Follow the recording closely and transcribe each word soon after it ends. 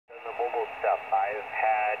mobile stuff. I've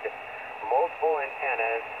had multiple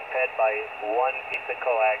antennas fed by one piece of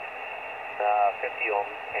coax, 50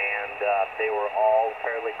 ohms, and they were all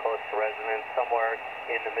fairly close to resonance, somewhere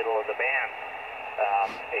in the middle of the band.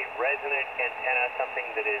 A resonant antenna,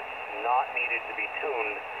 something that is not needed to be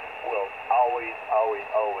tuned, will always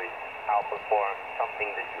outperform something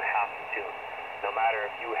that you have to tune. No matter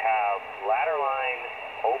if you have ladder line,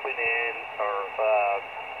 open in, or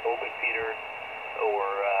open feeder, or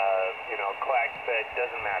coax fed,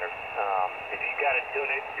 doesn't matter. If you got to tune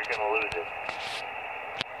it, you're going to lose it.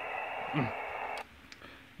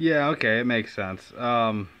 Yeah, okay, it makes sense.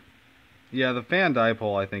 Yeah, the fan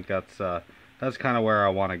dipole, I think that's kind of where I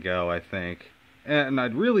want to go, I think. And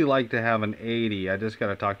I'd really like to have an 80. I just got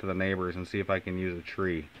to talk to the neighbors and see if I can use a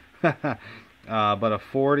tree. But a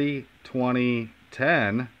 40, 20,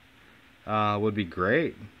 10 would be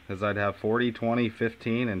great, because I'd have 40, 20,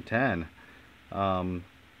 15, and 10.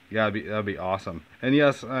 Yeah, that'd be awesome. And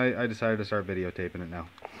yes, I decided to start videotaping it now.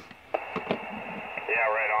 Yeah,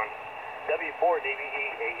 right on. W4DBE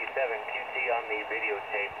AE7QT on the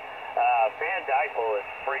videotape. Fan dipole is a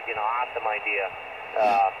freaking awesome idea.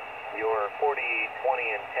 Your 40, 20,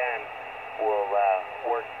 and 10 will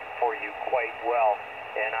work for you quite well.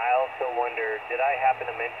 And I also wonder, did I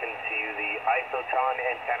happen to mention to you the isotron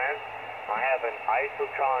antennas? I have an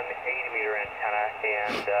isotron 80-meter antenna,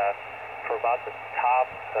 and for about the top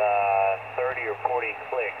 30 or 40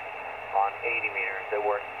 clicks on 80 meters, it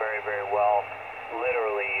works very, very well.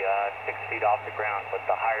 Literally 6 feet off the ground, but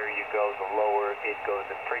the higher you go, the lower it goes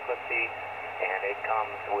in frequency, and it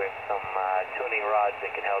comes with some tuning rods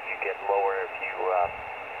that can help you get lower if you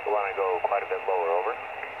want to go quite a bit lower. Over.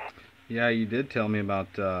 Yeah, you did tell me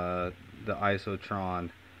about the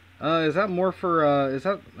isotron. Is that more for is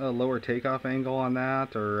that a lower takeoff angle on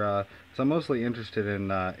that, or so I'm mostly interested in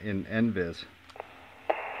NVIS.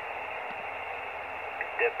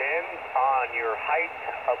 Depends on your height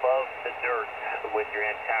above the dirt with your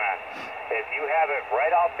antenna. If you have it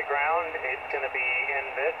right off the ground, it's going to be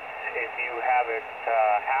NVIS. If you have it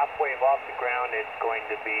halfway off the ground, it's going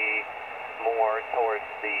to be more towards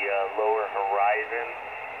the lower horizon.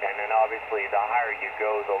 And then obviously the higher you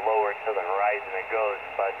go, the lower to the horizon it goes.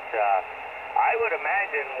 But I would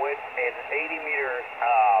imagine with an 80-meter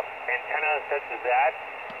antenna such as that,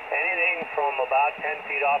 anything from about 10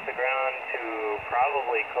 feet off the ground to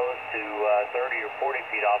probably close to 30 or 40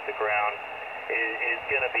 feet off the ground is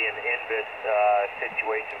going to be an NVIS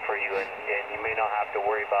situation for you, and you may not have to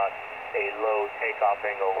worry about a low takeoff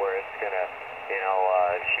angle where it's going to,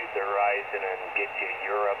 shoot the horizon and get you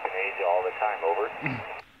Europe and Asia all the time. Over.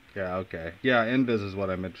 Yeah, okay. Yeah, NVIS is what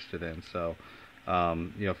I'm interested in, so,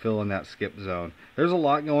 fill in that skip zone. There's a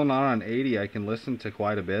lot going on 80. I can listen to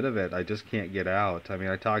quite a bit of it. I just can't get out. I mean,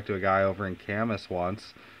 I talked to a guy over in Camas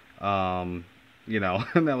once, and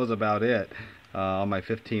that was about it on my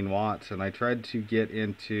 15 watts, and I tried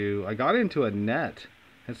to I got into a net.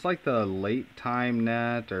 It's like the late time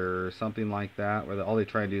net or something like that, where all they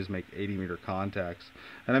try and do is make 80-meter contacts.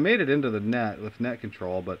 And I made it into the net with net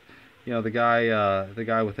control, but the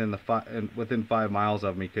guy within 5 miles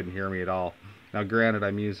of me couldn't hear me at all. Now, granted,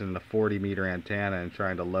 I'm using the 40-meter antenna and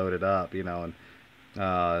trying to load it up, and the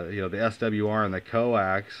SWR and the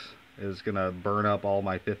coax is gonna burn up all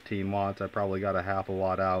my 15 watts. I probably got a half a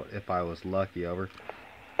watt out if I was lucky. Over.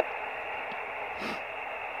 Oh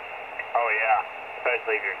yeah,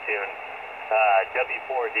 especially if you're tuned.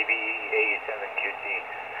 W4DBE AE7QT.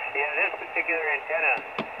 Yeah, this particular antenna,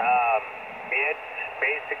 it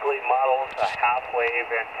basically models a half-wave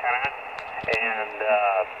antenna, and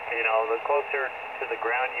the closer to the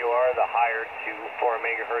ground you are, the higher to 4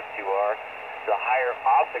 megahertz you are. The higher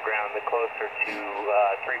off the ground, the closer to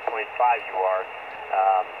 3.5 you are.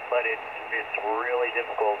 But it's really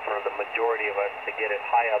difficult for the majority of us to get it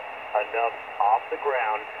high up enough off the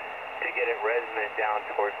ground to get it resonant down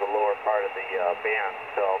towards the lower part of the band.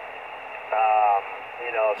 So,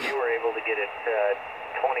 if you were able to get it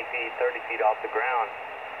 20 feet, 30 feet off the ground,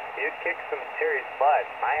 you'd kick some serious butt.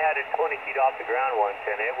 I had it 20 feet off the ground once,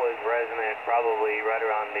 and it was resonant probably right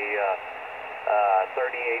around the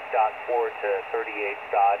 38.4 to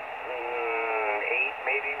 38.8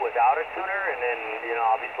 maybe without a tuner, and then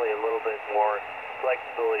obviously a little bit more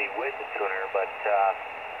flexibility with the tuner, but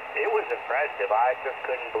it was impressive. I just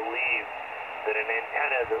couldn't believe that an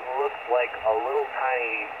antenna that looks like a little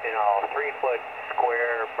tiny 3-foot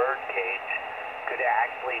square bird cage could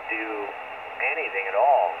actually do anything at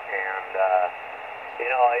all. And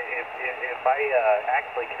if I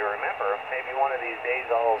actually can remember, maybe one of these days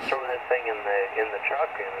I'll throw this thing in the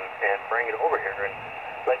truck and bring it over here and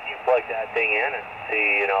let you plug that thing in and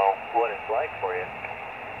see what it's like for you.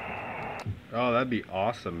 Oh, that'd be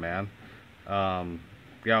awesome, man.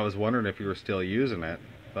 Yeah, I was wondering if you were still using it,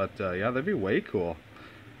 but yeah, that'd be way cool.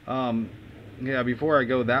 Yeah, before I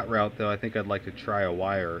go that route, though, I think I'd like to try a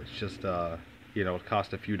wire. It's just, you know, it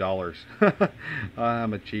costs a few dollars.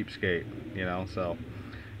 I'm a cheapskate, you know, so,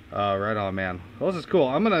 right on, man. Well, this is cool.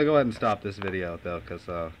 I'm going to go ahead and stop this video, though, because,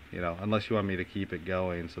 you know, unless you want me to keep it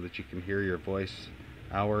going so that you can hear your voice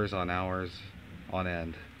hours on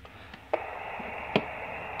end.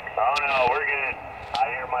 Oh no, we're good.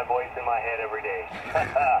 I hear my voice in my head every day.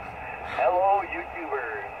 Hello,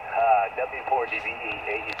 YouTubers. W4DBE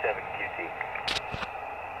AE7QT.